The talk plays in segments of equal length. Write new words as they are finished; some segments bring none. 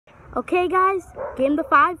Okay, guys, game the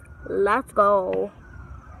 5. Let's go.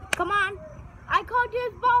 Come on. I called you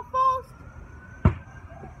his ball first.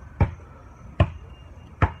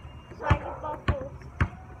 So I get ball first.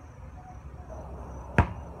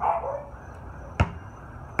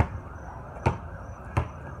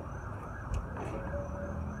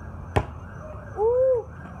 Ooh.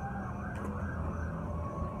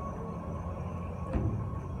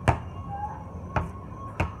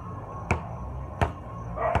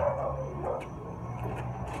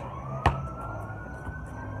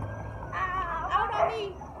 Out on me.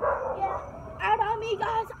 Yeah. Out on me,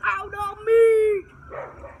 guys. Out on me.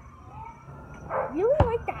 Really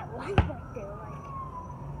like that light right there.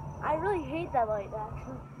 I really hate that light,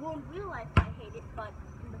 actually. Well, in real life, I hate it, but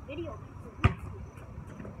in the video, it's a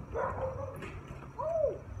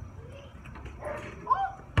Oh! Oh!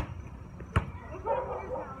 We're putting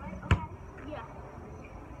winners now, right? Okay. Yeah.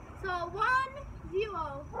 So, 1-0.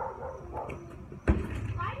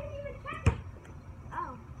 I didn't even check it.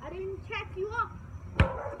 Oh, I didn't check you up.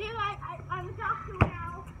 Still, I'm a doctor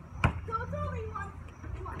now. So, it's only 1-0,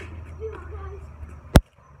 guys.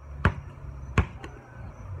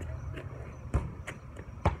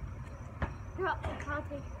 I'll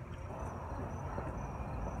take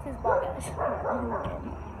his ball, guys.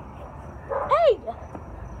 Hey!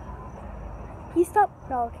 He stopped.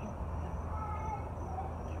 No, okay.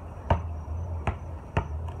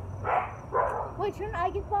 Wait, shouldn't I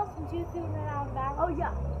get balls from 2, 3, and then out back? Oh,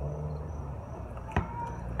 yeah.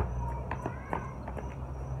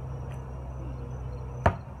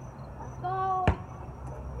 Let's go.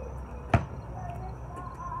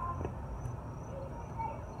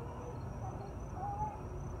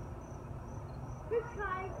 Good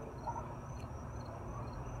try.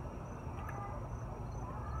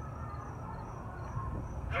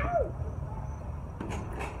 Ow!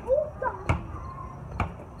 Oh, God.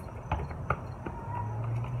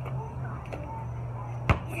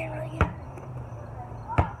 He didn't really get it.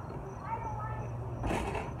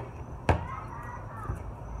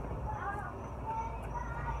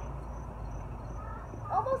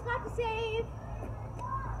 Almost got the save.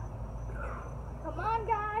 Come on,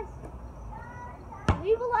 guys.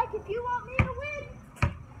 Leave a like if you want me to win.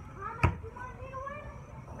 Comment if you want me to win.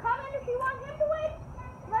 Comment if you want him to win.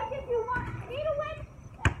 Like if you want me to win.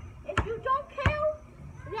 If you don't care,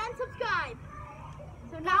 then subscribe.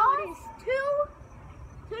 So now it is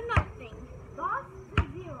 2-0. Lost to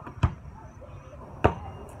 0.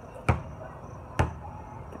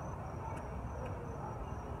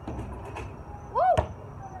 Woo!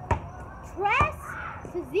 Tress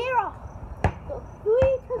to 0. So 3-0.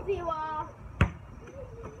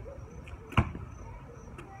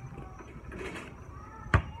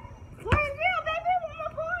 4-0, baby, 1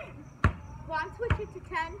 more point. Want to switch it to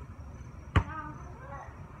 10?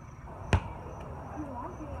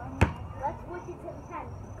 Let's switch it to 10.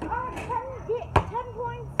 10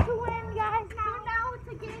 points to win, guys. Now it's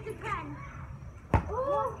a game to 10.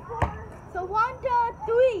 Ooh. So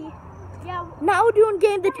 1-3. Yeah. Now we're doing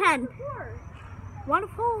game to 10.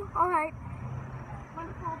 1-4. All right.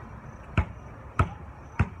 1-4.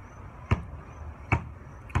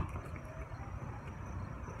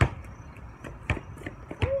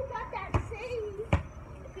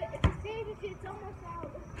 It's almost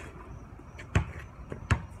out.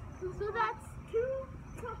 So that's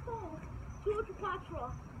 2-4.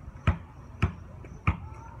 2-4.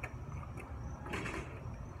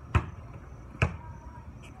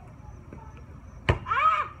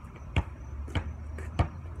 Ah!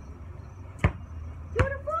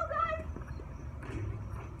 2-4, guys.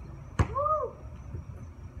 Woo!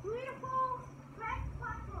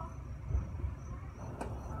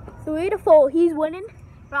 3-4. 3-4. He's winning.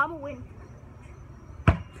 But I'm gonna win.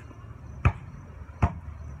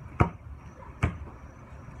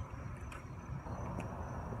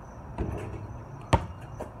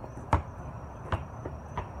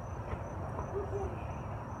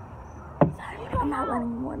 I'm not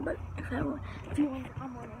letting you win, but if you win,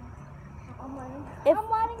 I'm winning. I'm winning. I'm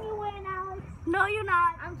letting you win, Alex. No, you're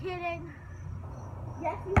not. I'm kidding.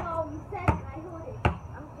 Yes, you know. You said it. I heard it.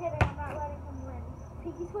 I'm kidding. I'm not letting him win.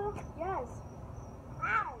 Pinky swivel? Yes.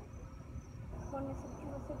 Ow! 1, 2,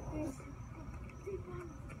 3.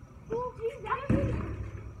 Oh, geez,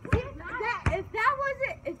 if that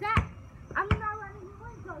wasn't, I'm not letting you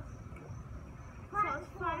win, because so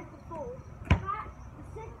it's 5-4.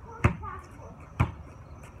 6 points possible.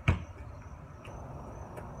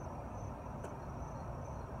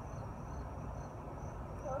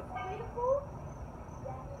 So it's 3-4?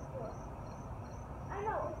 Yeah, it's 4. I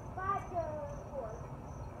know, it's 5-4.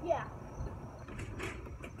 Yeah.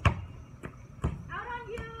 Out on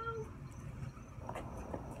you!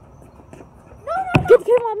 Get the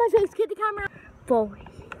camera on my face. Get the camera. Boy,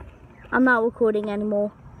 I'm not recording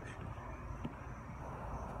anymore.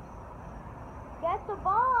 Get the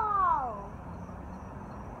ball.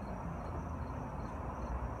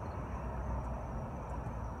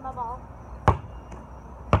 My ball.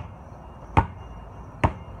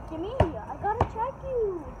 Jimmy, I gotta check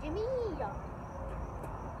you. Jimmy.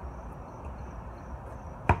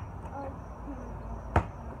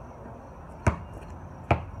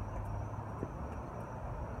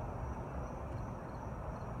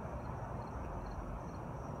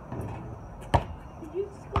 Did you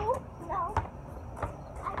score? No.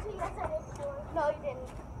 Actually, yes, I did score. No, you didn't.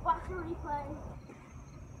 Watch the replay.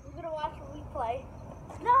 We're gonna watch the replay.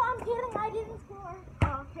 No, I'm kidding. I didn't score.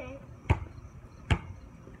 Oh, okay.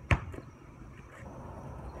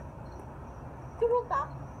 Tú não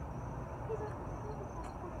tá.